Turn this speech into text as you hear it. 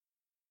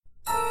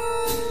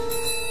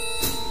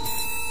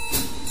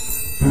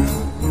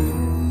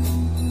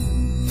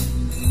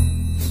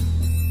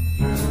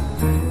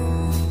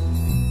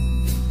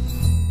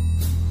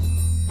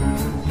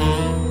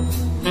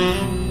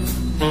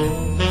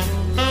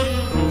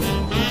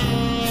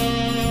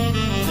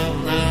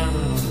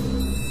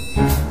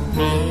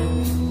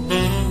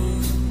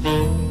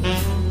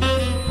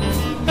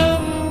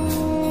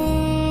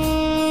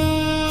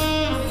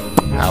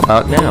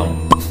about now?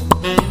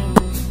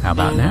 How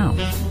about now?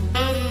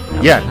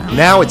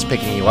 Now it's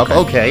picking you up.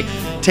 Okay.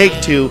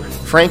 Take two.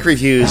 Frank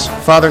Reviews,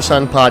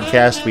 Father-Son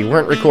podcast. We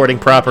weren't recording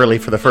properly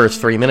for the first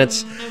 3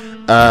 minutes.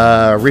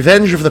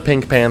 Revenge of the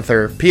Pink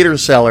Panther, Peter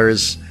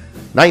Sellers,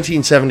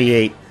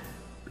 1978.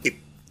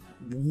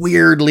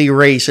 Weirdly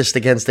racist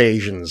against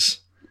Asians.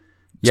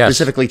 Yes.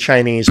 Specifically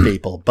Chinese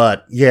people.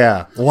 But,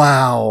 yeah.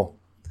 Wow.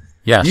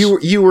 Yes.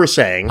 You were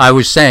saying. I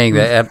was saying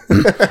that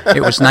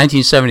it was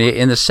 1978.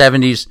 In the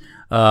 70s,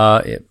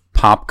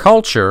 pop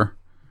culture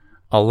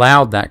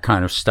allowed that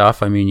kind of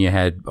stuff. I mean, you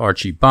had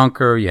Archie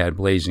Bunker, you had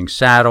Blazing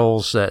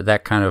Saddles,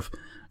 that kind of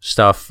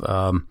stuff.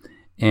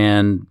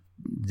 And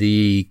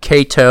the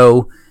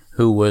Kato,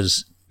 who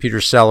was Peter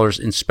Sellers,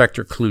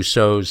 Inspector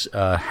Clouseau's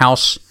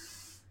house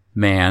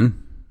man.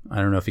 I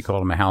don't know if he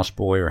called him a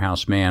houseboy or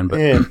houseman,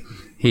 but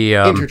he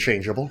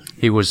interchangeable.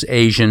 He was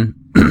Asian.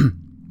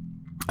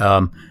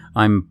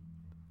 I'm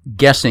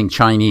guessing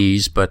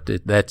Chinese, but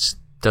that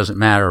doesn't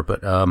matter.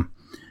 But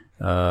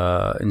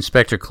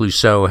Inspector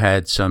Clouseau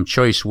had some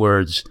choice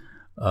words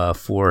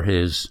for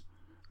his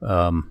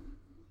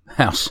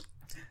house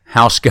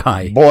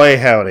guy. Boy,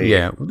 howdy.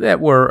 Yeah, that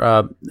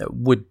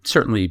would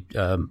certainly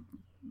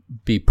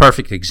be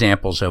perfect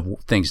examples of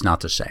things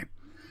not to say.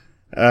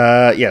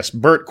 Yes,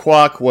 Burt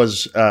Kwok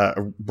was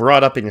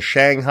brought up in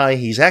Shanghai.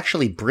 He's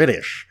actually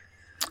British.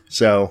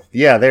 So,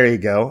 yeah, there you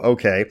go.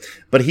 Okay.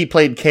 But he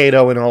played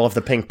Kato in all of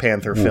the Pink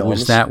Panther films.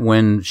 Was that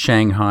when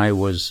Shanghai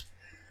was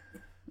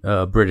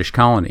a British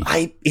colony?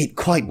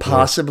 Quite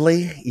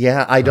possibly.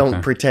 Yeah, I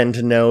don't pretend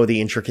to know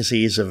the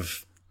intricacies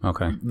of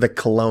the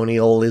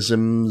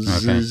colonialisms.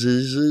 Okay.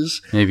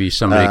 Maybe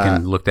somebody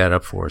can look that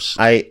up for us.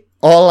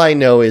 All I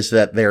know is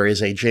that there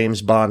is a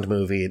James Bond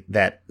movie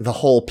that the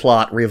whole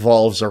plot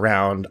revolves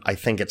around, I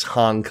think it's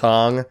Hong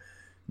Kong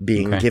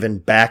being given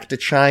back to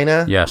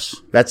China. Yes.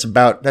 That's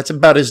about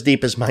as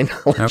deep as my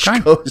knowledge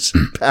goes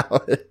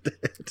about it.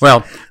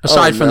 Well,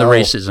 aside from the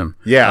racism,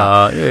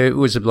 it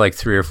was like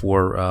 3 or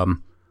 4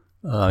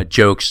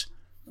 jokes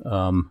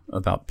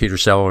about Peter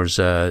Sellers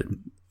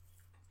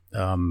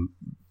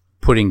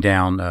putting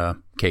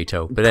down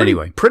Kato. But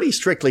anyway. Pretty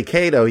strictly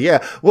Kato,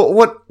 yeah. Well,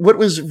 what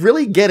was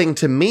really getting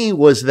to me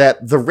was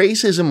that the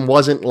racism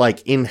wasn't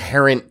like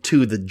inherent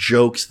to the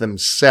jokes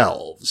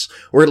themselves,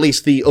 or at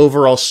least the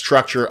overall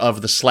structure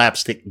of the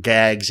slapstick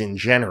gags in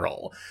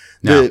general.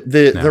 The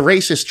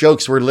racist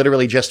jokes were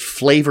literally just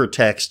flavor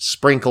text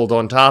sprinkled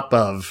on top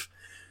of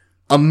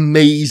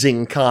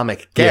amazing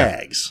comic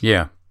gags.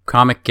 Yeah,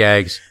 comic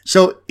gags.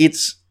 So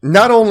it's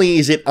not only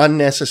is it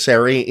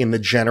unnecessary in the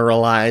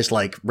generalized,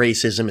 like,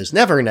 racism is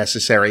never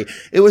necessary,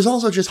 it was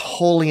also just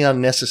wholly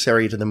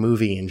unnecessary to the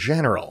movie in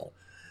general.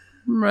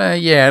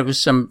 Yeah, it was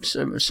some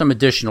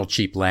additional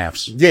cheap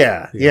laughs.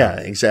 Yeah,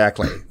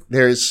 exactly.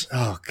 There's,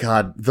 oh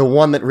God, the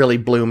one that really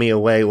blew me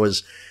away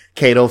was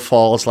Kato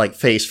falls, like,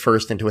 face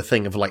first into a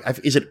thing of, like,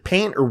 is it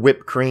paint or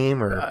whipped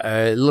cream? Or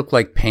it looked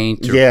like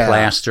paint or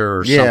plaster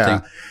or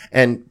something.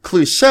 And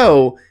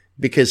Clouseau,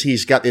 because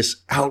he's got this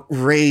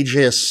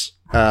outrageous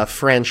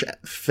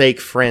fake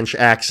French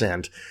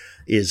accent,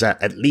 is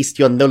at least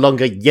you're no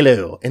longer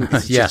yellow. And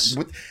yes.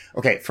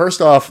 Okay,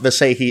 first off,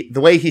 the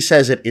way he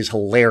says it is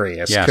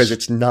hilarious because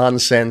it's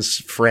nonsense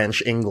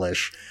French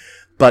English.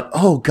 But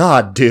oh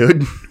God,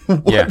 dude,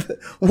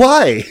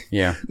 why?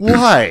 Yeah,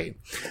 why?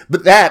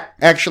 But that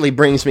actually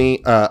brings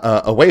me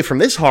away from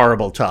this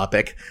horrible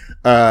topic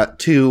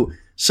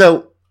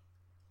so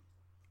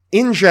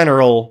in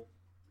general,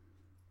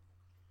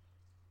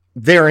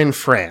 they're in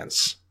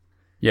France.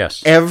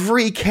 Yes.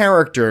 Every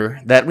character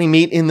that we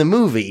meet in the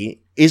movie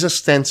is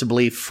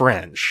ostensibly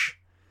French,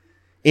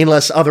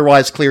 unless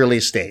otherwise clearly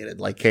stated.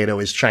 Like Kato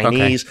is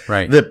Chinese.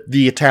 Right.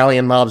 The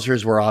Italian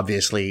mobsters were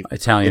obviously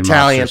Italian,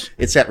 mobsters.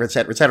 et cetera, et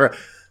cetera, et cetera.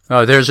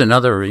 Oh, there's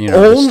another,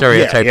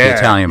 stereotype of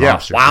Italian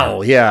mobsters. Wow,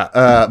 right?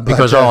 yeah.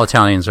 Because all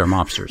Italians are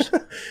mobsters,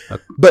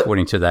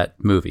 according to that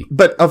movie.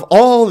 But of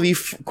all the,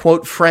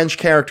 quote, French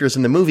characters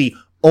in the movie,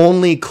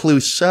 only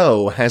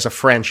Clouseau has a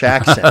French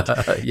accent.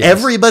 Yes.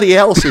 Everybody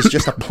else is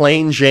just a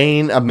plain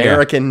Jane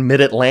American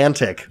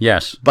mid-Atlantic.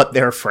 Yes. But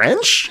they're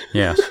French?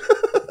 Yes.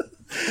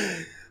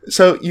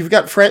 So you've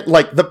got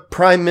like the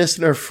Prime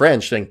Minister of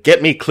French saying,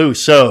 "Get me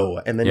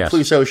Clouseau." And then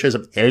Clouseau shows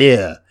up,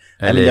 "Hello.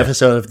 I'm an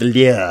officer of the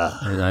law."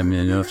 I'm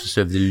an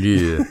officer of the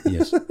law.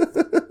 Yes.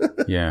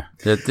 Yeah.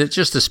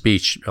 Just the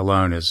speech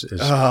alone is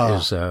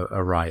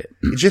a riot.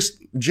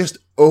 Just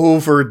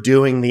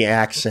overdoing the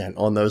accent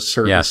on those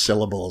certain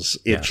syllables.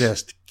 It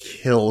just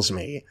kills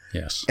me.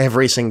 Yes.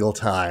 Every single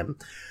time.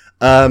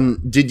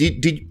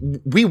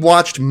 We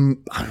watched,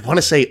 I want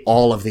to say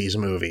all of these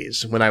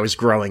movies when I was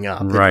growing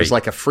up. Right. It was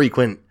like a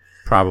frequent,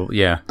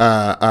 probably,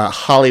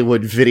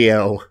 Hollywood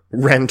video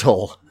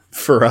rental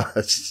for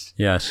us.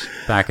 Yes.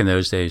 Back in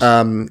those days.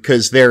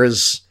 'Cause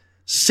there's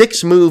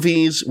 6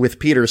 movies with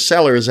Peter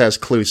Sellers as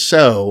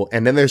Clouseau,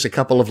 and then there's a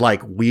couple of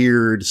like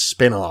weird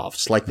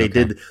spin-offs, like they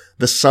did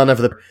The Son of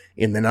the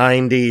in the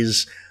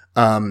 90s.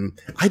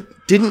 I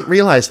didn't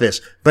realize this,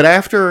 but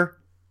after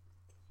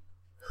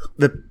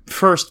the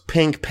first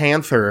Pink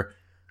Panther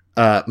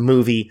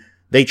movie,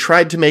 they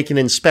tried to make an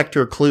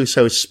Inspector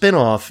Clouseau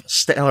spin-off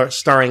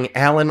starring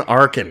Alan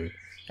Arkin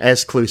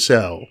as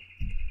Clouseau.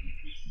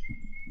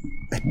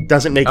 It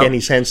doesn't make any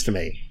sense to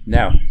me.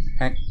 No.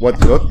 Hang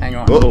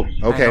on. Oh,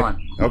 okay. Hang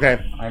on. Okay.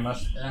 I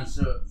must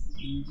answer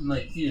my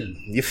phone.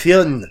 The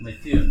phone. My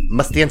phone.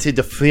 Must answer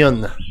the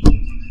phone.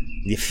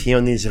 The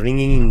phone is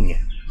ringing.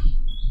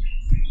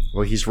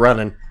 Well, he's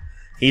running.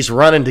 He's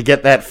running to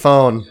get that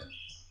phone.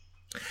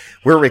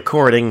 We're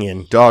recording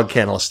in Dog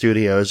Kennel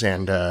Studios,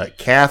 and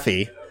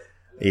Kathy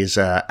is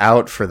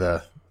out for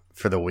the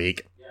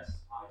week. Yes,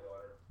 hi,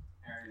 daughter.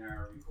 Aaron and I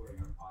are recording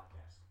our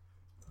podcast.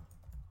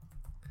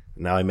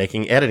 Now I'm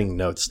making editing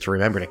notes to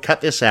remember to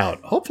cut this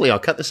out. Hopefully I'll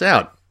cut this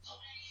out.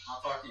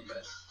 I'll talk to you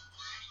guys.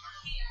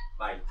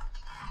 Bye.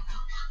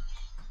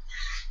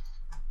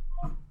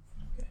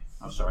 Okay.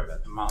 I'm sorry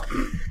about the mom.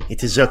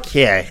 It is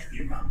okay.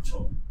 Your mom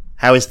told me.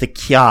 How is the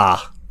Kia?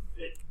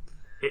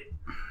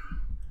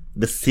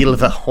 The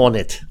Silver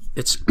Hornet.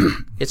 It's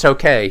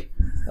okay.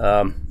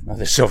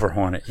 The Silver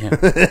Hornet, yeah.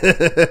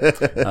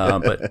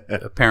 But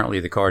apparently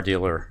the car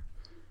dealer,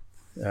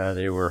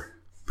 they were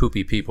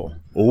poopy people.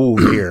 Oh,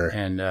 dear.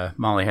 And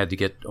Molly had to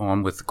get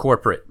on with the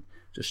corporate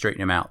to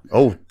straighten him out.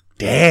 Oh,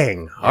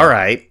 dang. All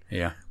right.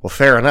 Yeah. Well,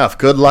 fair enough.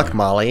 Good luck,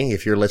 Molly,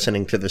 if you're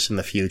listening to this in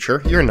the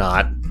future. You're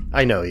not.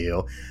 I know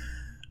you.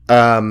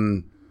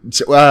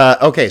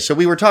 Okay, so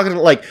we were talking,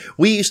 like,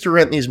 we used to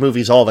rent these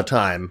movies all the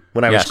time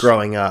when I was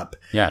growing up.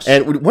 Yes.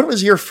 And what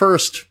was your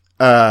first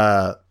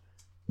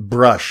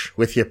brush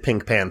with your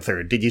Pink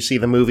Panther? Did you see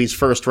the movies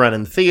first run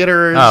in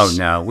theaters? Oh,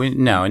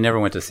 no. I never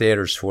went to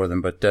theaters for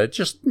them, but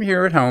just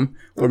here at home.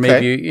 Or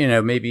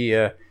maybe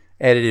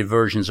edited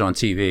versions on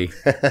TV.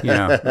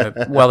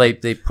 Well,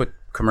 they put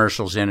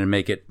commercials in and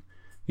make it,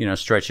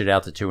 stretch it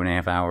out to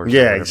 2.5 hours.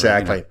 Yeah,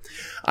 exactly.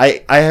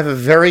 I have a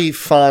very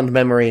fond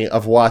memory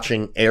of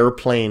watching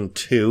Airplane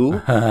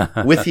 2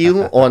 with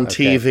you on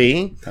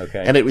TV.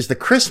 Okay. And it was the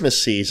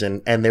Christmas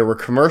season, and there were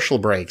commercial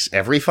breaks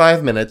every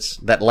 5 minutes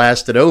that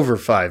lasted over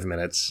 5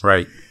 minutes.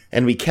 Right.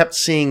 And we kept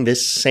seeing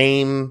this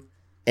same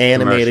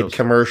animated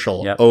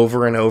commercial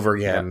over and over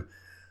again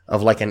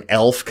of like an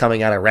elf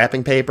coming out of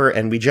wrapping paper.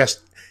 And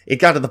it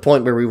got to the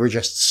point where we were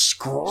just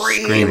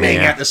screaming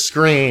at the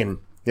screen.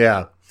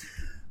 Yeah.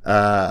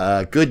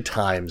 Good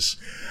times.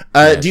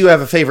 Yes. Do you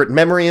have a favorite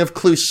memory of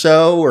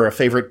Clouseau or a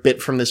favorite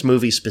bit from this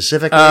movie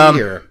specifically?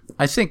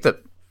 I think that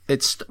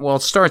it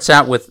starts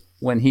out with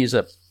when he's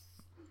a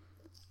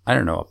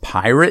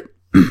pirate.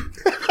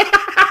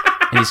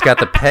 And he's got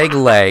the peg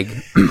leg.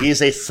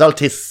 He's a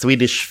salty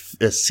Swedish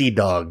sea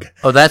dog.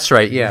 Oh, that's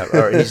right. Yeah.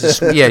 Or he's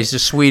a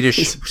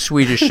Swedish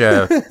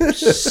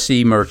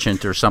sea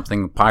merchant or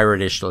something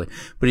pirate-ishly.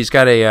 But he's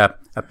got a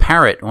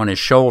parrot on his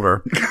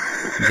shoulder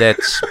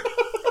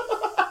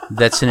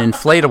that's an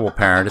inflatable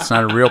parrot. It's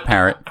not a real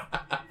parrot.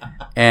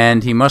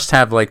 And he must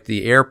have like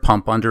the air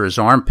pump under his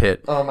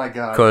armpit. Oh my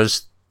God.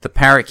 Because the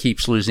parrot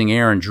keeps losing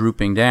air and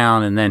drooping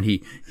down, and then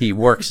he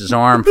works his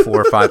arm 4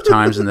 or 5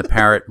 times, and the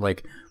parrot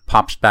like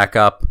pops back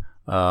up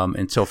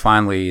until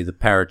finally the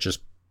parrot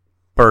just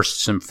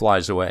bursts and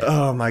flies away.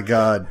 Oh my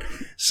God.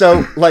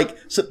 So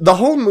the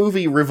whole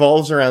movie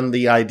revolves around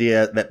the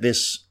idea that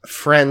this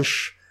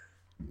French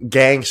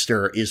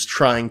gangster is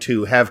trying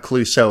to have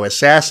Clouseau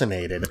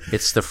assassinated.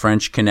 It's the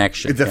French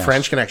Connection.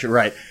 French Connection,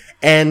 right.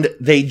 And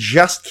they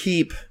just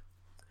keep,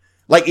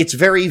 like, it's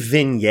very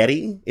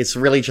vignette-y. It's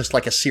really just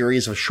like a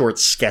series of short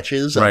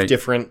sketches of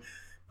different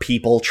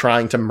people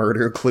trying to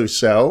murder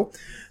Clouseau.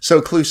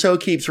 So Clouseau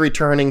keeps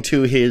returning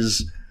to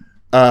his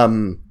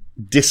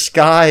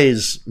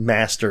disguise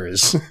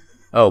masters.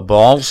 Oh,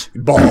 balls?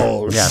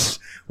 Balls. Yes.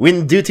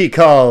 When duty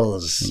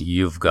calls.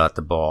 You've got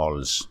the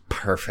balls.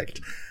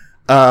 Perfect.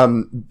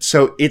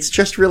 So it's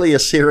just really a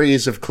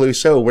series of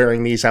Clouseau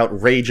wearing these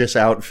outrageous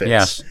outfits.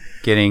 Yes,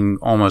 getting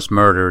almost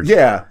murdered.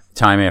 Yeah.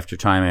 Time after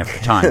time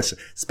after time.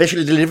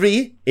 Special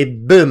delivery, a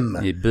boom.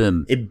 A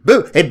boom. A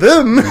boom. A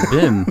boom. A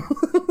boom.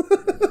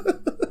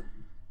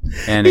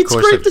 And of it's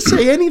course, great to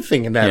say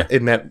anything in that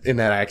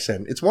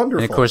accent. It's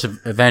wonderful. And of course,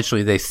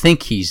 eventually they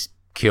think he's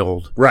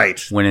killed, right?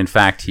 When in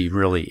fact he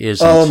really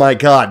isn't. Oh my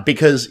God!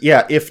 Because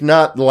if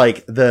not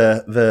like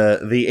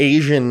the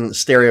Asian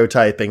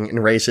stereotyping and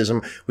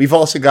racism, we've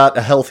also got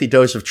a healthy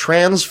dose of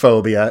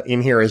transphobia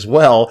in here as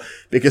well.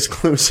 Because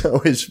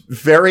Clouseau is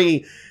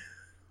very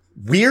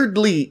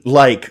weirdly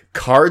like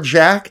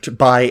carjacked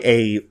by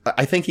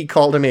I think he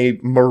called him a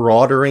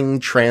marauding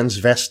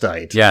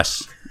transvestite.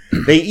 Yes.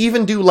 They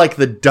even do like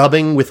the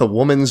dubbing with a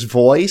woman's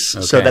voice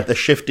so that the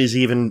shift is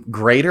even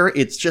greater.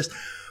 It's just,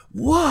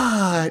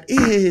 what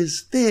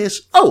is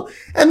this? Oh,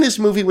 and this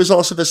movie was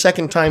also the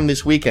second time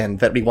this weekend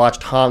that we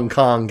watched Hong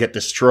Kong get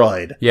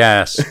destroyed.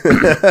 Yes.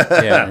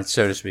 Yeah,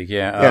 so to speak,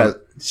 yeah.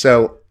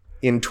 So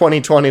in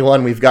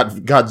 2021, we've got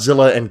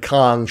Godzilla and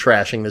Kong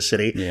trashing the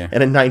city. Yeah.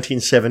 And in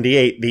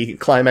 1978, the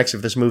climax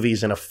of this movie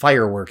is in a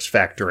fireworks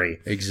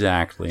factory.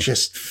 Exactly.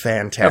 Just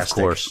fantastic.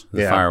 Of course,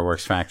 the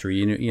fireworks factory.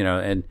 You know,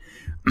 and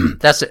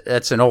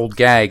that's an old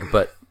gag,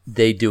 but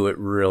they do it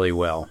really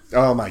well.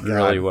 Oh my God.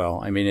 Really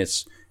well. I mean,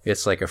 it's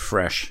it's like a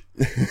fresh.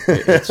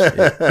 It's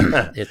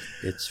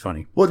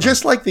funny. Well,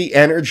 just like the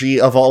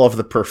energy of all of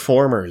the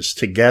performers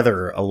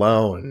together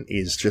alone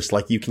is just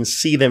like you can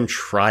see them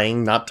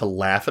trying not to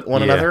laugh at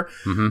one another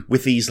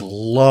with these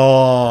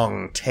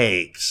long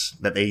takes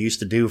that they used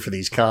to do for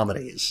these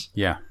comedies.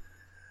 Yeah.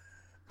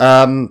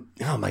 Oh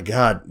my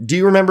God. Do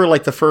you remember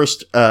like the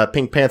first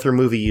Pink Panther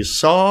movie you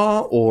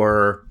saw,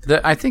 or?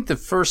 I think the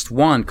first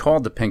one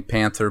called the Pink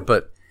Panther,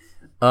 but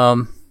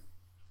I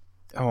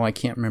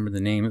can't remember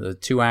the name of the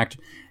two actors.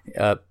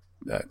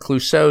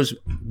 Clouseau's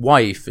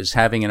wife is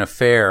having an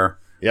affair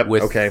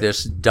with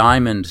this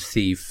diamond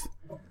thief,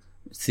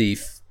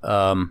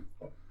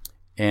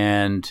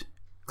 and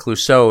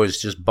Clouseau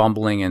is just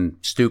bumbling and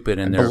stupid.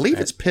 And I believe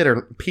it's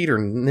Peter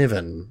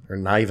Niven or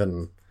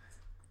Niven.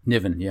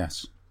 Niven,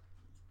 yes.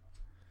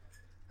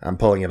 I'm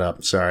pulling it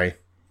up. Sorry.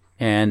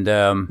 And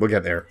we'll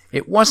get there.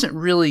 It wasn't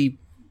really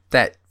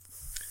that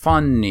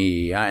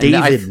funny.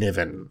 David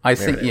Niven. I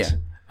think, yeah.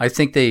 I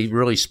think they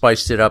really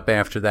spiced it up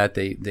after that.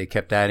 They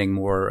kept adding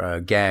more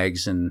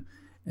gags and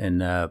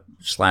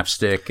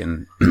slapstick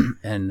and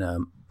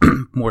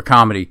more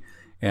comedy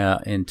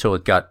until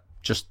it got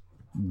just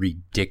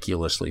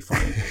ridiculously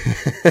funny.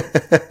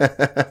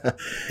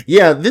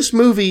 Yeah, this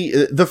movie,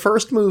 the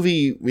first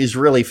movie, is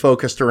really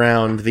focused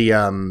around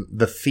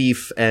the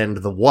thief and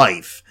the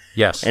wife.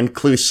 Yes, and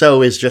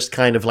Clouseau is just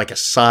kind of like a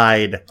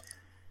side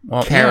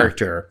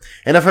character. Yeah.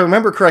 And if I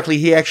remember correctly,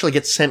 he actually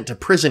gets sent to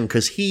prison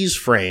because he's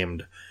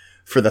framed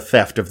for the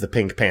theft of the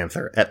Pink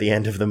Panther at the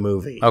end of the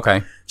movie.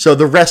 Okay. So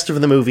the rest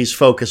of the movies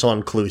focus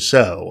on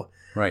Clouseau.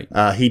 Right.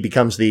 He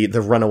becomes the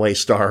runaway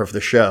star of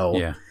the show.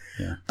 Yeah.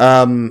 Yeah.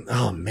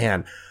 Oh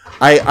man.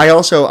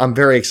 I'm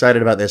very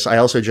excited about this. I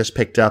also just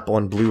picked up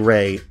on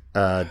Blu-ray,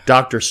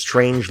 Doctor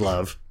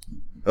Strangelove.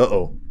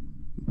 Uh-oh.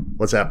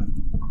 What's up?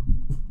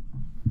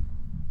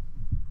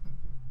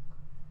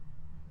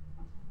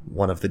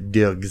 One of the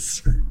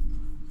dogs.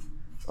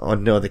 Oh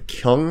no, the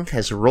Kyung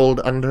has rolled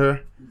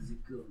under.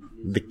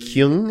 The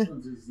Kyung?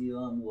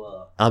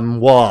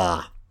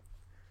 Armoire.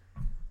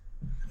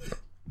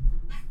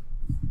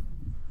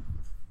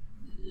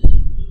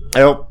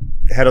 Oh,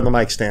 head on the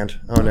mic stand.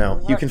 Oh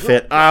no, you can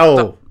fit.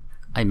 Oh!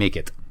 I make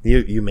it.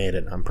 You made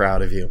it. I'm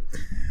proud of you.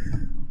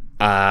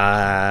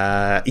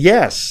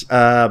 Yes.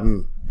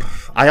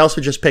 I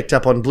also just picked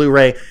up on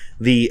Blu-ray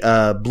the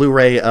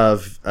Blu-ray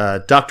of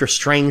Doctor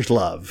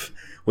Strangelove,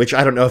 which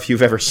I don't know if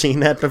you've ever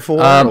seen that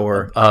before.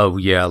 Or oh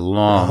yeah,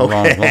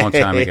 long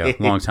time ago.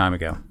 Long time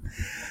ago.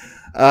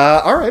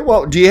 All right.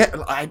 Well,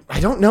 I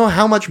don't know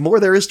how much more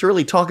there is to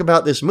really talk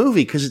about this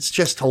movie because it's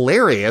just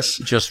hilarious.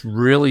 Just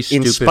really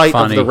stupid, in spite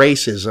funny. of the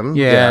racism.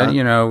 Yeah.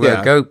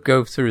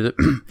 Go through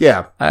the.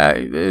 Yeah.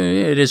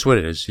 It is what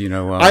it is.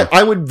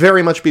 I would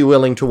very much be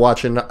willing to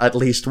watch at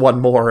least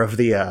one more of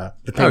the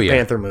Pink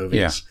Panther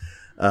movies.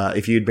 Yeah.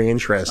 If you'd be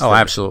interested. Oh,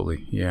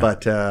 absolutely. Yeah.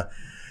 But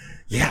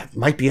it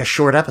might be a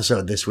short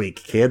episode this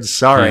week, kids.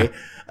 Sorry. Yeah.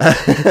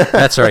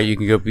 That's all right. You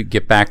can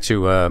get back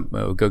to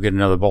go get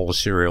another bowl of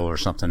cereal or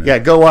something. Yeah,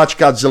 go watch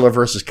Godzilla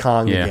vs.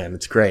 Kong again.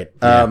 It's great.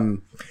 Yeah.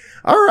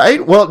 All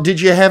right. Well,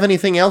 did you have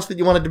anything else that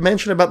you wanted to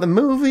mention about the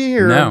movie?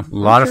 Or? No, a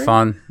lot of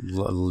fun.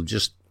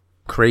 Just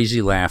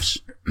crazy laughs.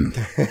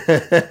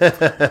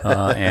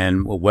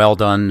 And well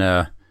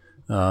done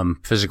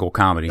physical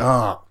comedy.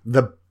 Oh,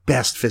 the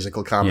best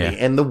physical comedy.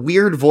 Yeah. And the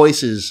weird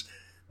voices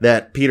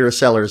that Peter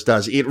Sellers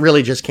does, it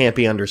really just can't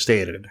be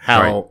understated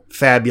how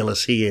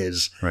fabulous he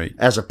is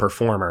as a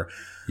performer.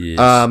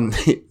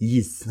 Yes.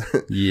 Yes.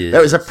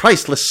 That was a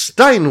priceless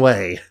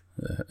Steinway.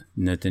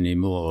 Not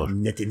anymore.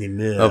 Not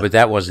anymore. Oh, but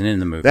that wasn't in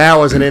the movie. That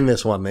wasn't in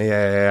this one.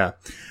 Yeah.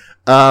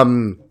 I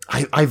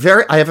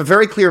have a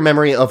very clear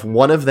memory of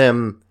one of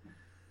them,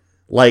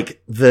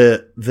 like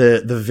the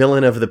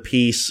villain of the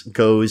piece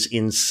goes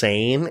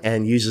insane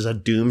and uses a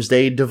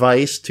doomsday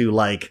device to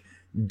like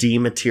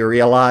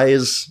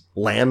dematerialize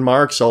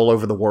landmarks all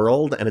over the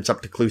world, and it's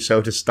up to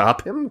Clouseau to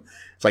stop him.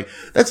 It's like,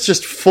 that's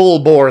just full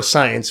bore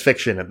science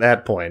fiction at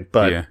that point.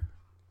 But yeah.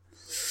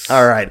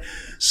 All right.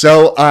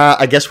 So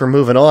I guess we're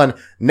moving on.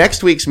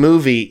 Next week's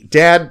movie,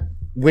 Dad,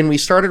 when we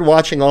started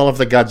watching all of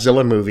the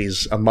Godzilla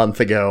movies a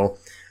month ago,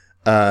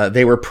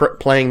 they were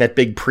playing that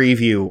big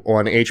preview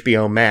on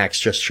HBO Max,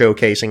 just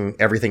showcasing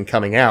everything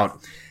coming out.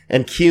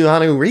 And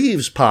Keanu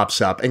Reeves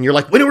pops up, and you're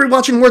like, when are we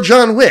watching more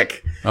John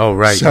Wick? Oh,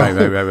 right, so,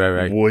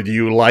 right. Would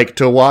you like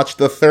to watch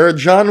the third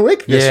John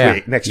Wick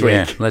next week?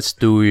 Yeah, let's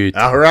do it.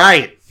 All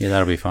right. Yeah,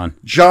 that'll be fun.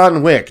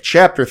 John Wick,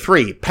 Chapter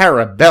 3,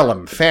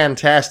 Parabellum.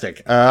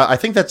 Fantastic. I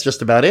think that's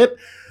just about it.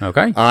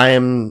 Okay. I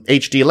am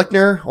HD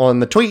Lickner on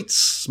the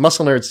tweets,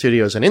 Muscle Nerd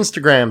Studios on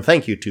Instagram.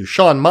 Thank you to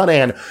Sean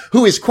Monahan,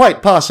 who is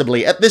quite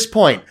possibly, at this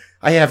point,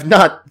 I have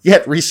not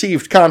yet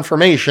received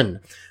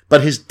confirmation,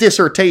 but his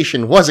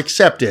dissertation was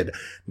accepted.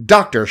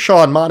 Dr.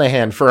 Sean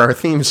Monahan for our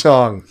theme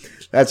song.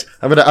 I'm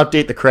going to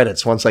update the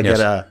credits once I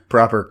get a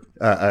proper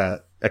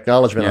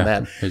acknowledgement on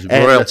that. His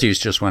royalties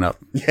just went up.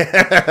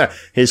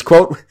 His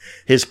quote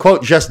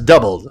just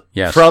doubled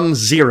from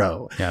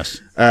 0. Yes.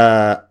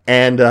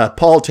 And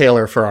Paul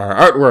Taylor for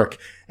our artwork.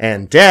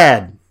 And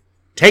Dad,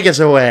 take us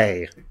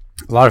away.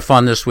 A lot of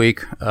fun this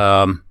week.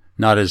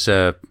 Not as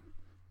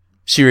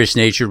serious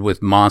natured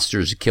with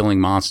monsters, killing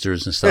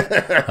monsters and stuff.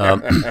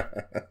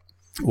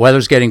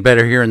 Weather's getting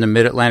better here in the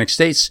mid-Atlantic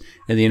states,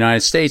 in the United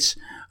States.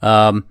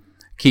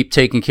 Keep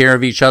taking care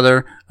of each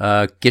other.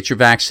 Get your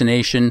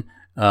vaccination.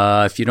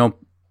 If you don't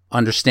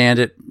understand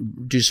it,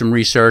 do some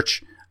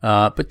research.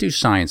 But do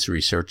science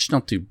research.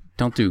 Don't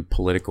do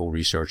political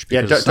research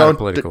because it's not a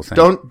political thing.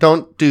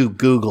 Don't do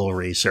Google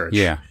research.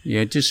 Yeah.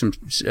 Do some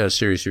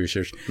serious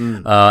research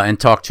and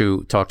talk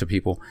to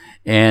people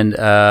and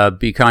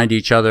be kind to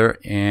each other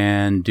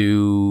and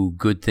do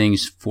good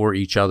things for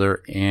each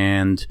other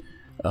and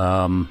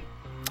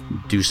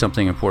do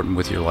something important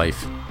with your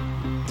life.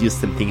 Do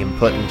something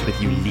important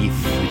with your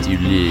life. With your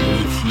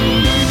life.